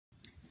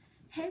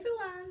Hey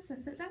everyone,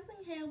 Sunset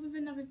Dazzling here with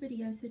another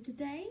video. So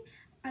today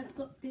I've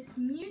got this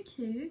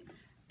Mewtwo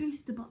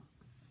booster box.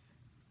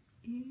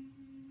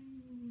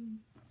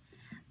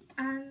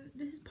 And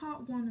this is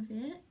part one of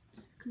it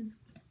because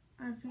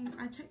I think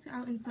I checked it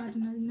out inside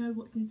and I know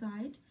what's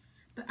inside.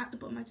 But at the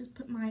bottom I just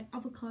put my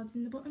other cards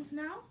in the bottom for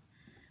now.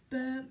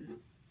 But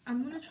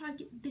I'm going to try to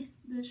get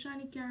the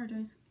shiny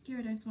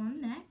Gyarados one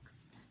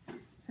next.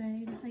 So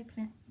let's open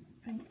it.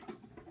 Right.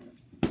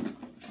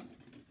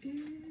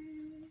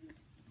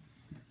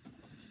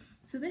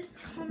 So this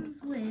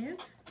comes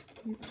with,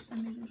 oops,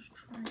 let me just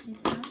try to take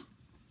it out.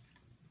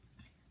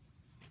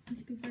 I need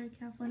to be very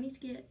careful. I need to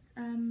get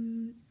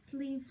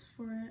sleeves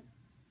for it.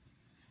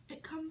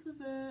 It comes with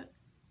a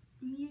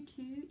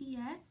Mewtwo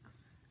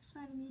EX,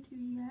 shiny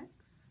Mewtwo EX.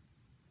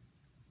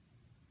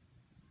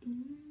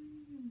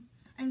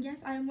 And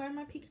yes, I am wearing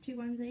my Pikachu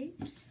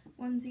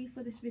onesie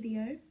for this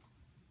video.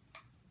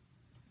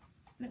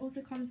 And it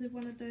also comes with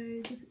one of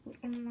those, what's it called,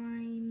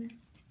 online.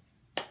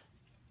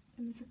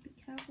 Let me just be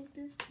careful with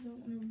this because I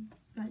don't want to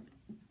like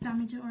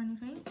damage it or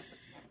anything.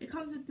 It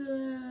comes with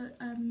the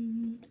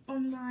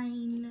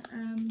online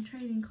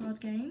trading card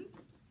game,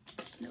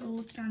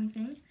 little scanny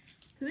thing.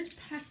 So this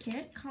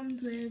packet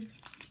comes with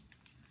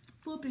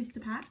 4 booster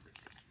packs,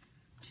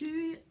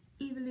 2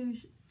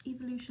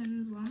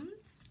 evolutions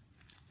ones,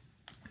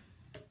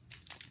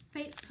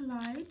 Fates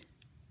Collide,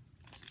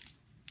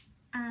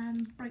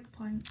 and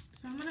Breakpoint.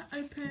 So I'm going to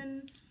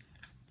open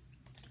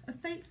a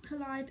Fates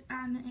Collide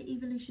and an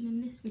evolution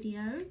in this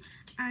video,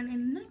 and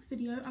in the next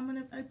video I'm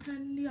going to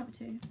open the other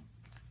 2.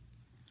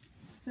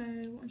 So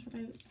what should I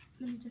do?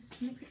 Let me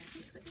just mix it.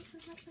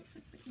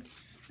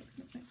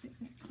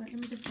 Right, let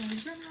me just go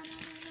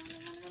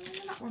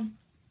that one.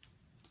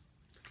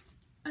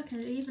 Okay,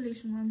 the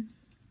evolution one.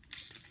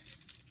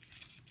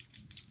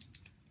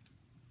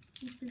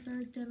 Need to be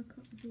very delicate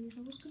with these.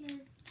 I was gonna,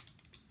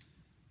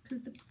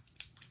 because the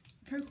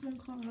Pokemon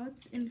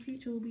cards in the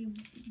future will be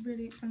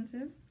really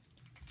expensive.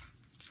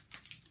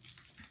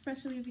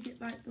 Especially if you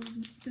get like the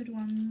good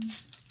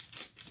ones.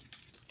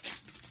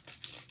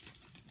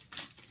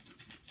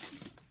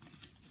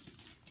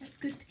 It's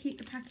good to keep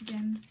the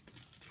packaging.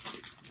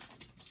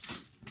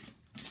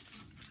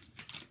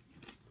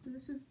 So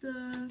this is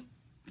the,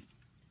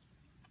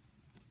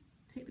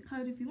 take the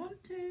code if you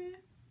want to.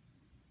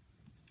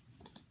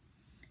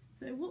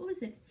 So what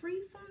was it?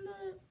 3 from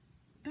the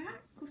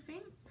back, I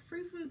think?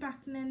 3 from the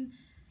back and then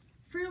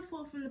 3 or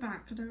 4 from the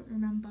back. I don't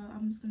remember.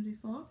 I'm just going to do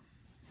 4.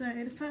 So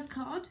the first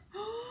card,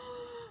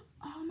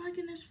 oh my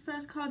goodness,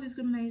 first card is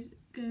gonna be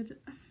good.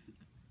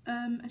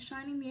 A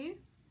shiny Mew,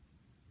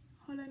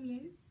 Holo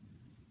Mew,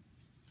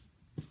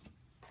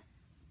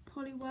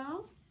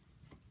 Poliwhirl,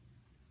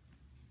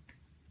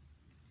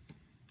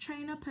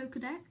 Trainer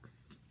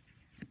Pokedex,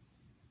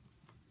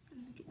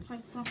 get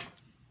closer,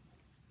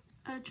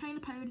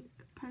 Trainer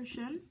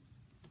Potion,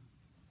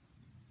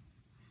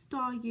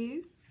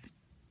 Staryu,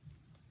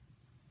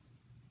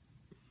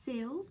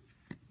 Seal,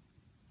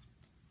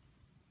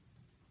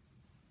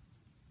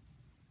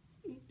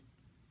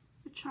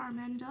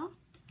 Charmander,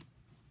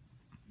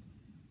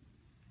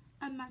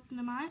 a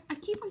Magnemite. I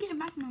keep on getting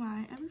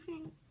Magnemite.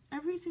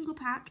 Every single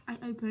pack I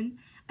open,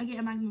 I get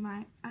a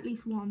Magnemite, at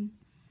least one.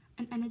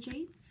 An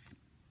Energy.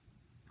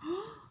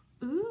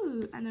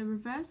 Ooh, and a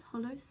reverse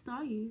holo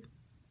Staryu.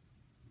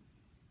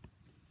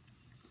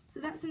 So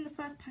that's in the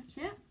first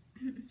packet.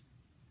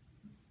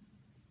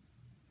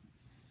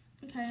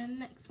 Okay, and the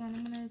next one,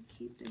 I'm gonna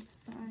keep this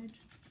aside.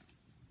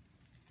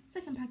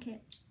 Second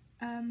packet,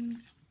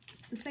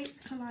 the Fates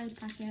Collide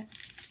packet.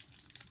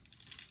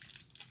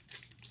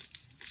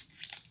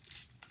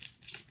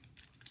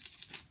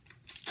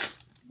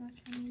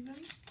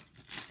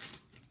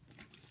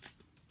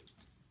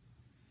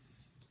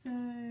 So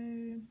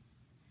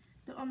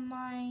the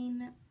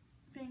online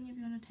thing, if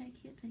you want to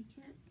take it, take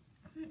it.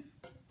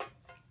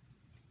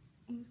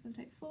 I'm just going to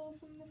take 4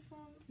 from the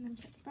front and then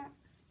take the back.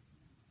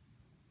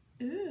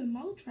 Ooh,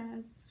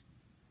 Moltres,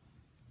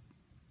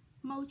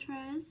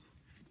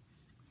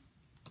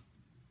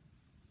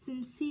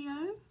 Cincio.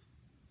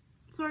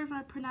 Sorry if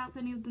I pronounce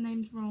any of the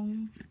names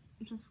wrong.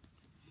 Just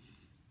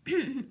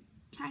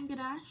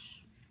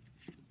Kangadash.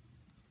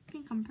 I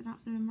think I'm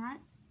pronouncing them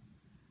right.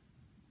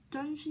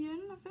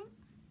 Dungeon, I think.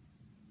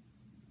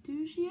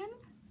 Dungeon.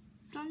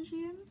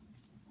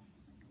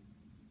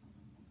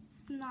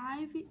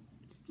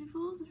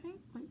 Sniffles, I think.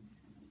 Wait.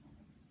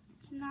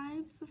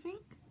 Snives, I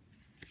think.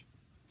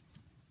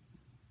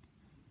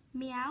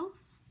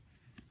 Meowth.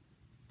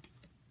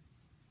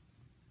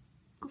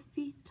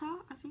 Gothita,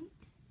 I think.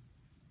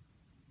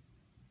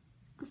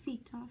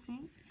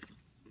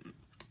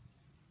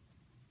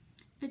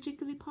 A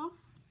Jigglypuff.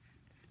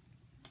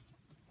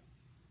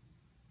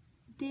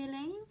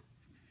 Dealing.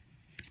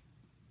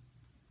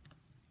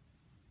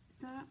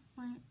 That,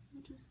 wait, let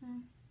me just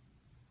say.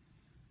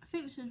 I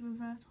think this is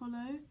reverse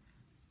holo.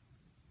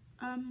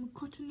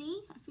 Cottony,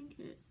 I think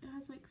it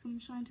has like some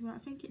shine to it. I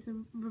think it's a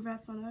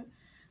reverse holo.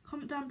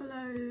 Comment down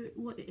below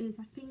what it is.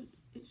 I think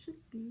it should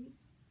be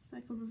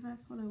like a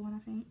reverse holo one, I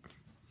think.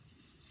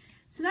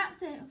 So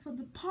that's it for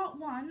the part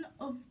 1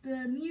 of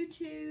the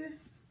Mewtwo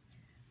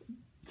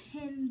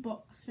tin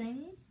box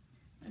thing.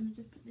 Let me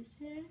just put this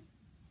here.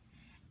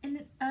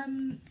 And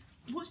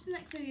watch the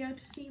next video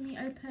to see me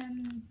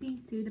open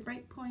these two, the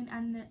Breakpoint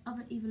and the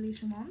other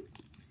evolution one.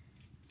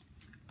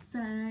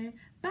 So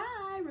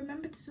bye!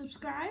 Remember to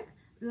subscribe,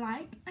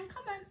 like and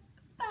comment.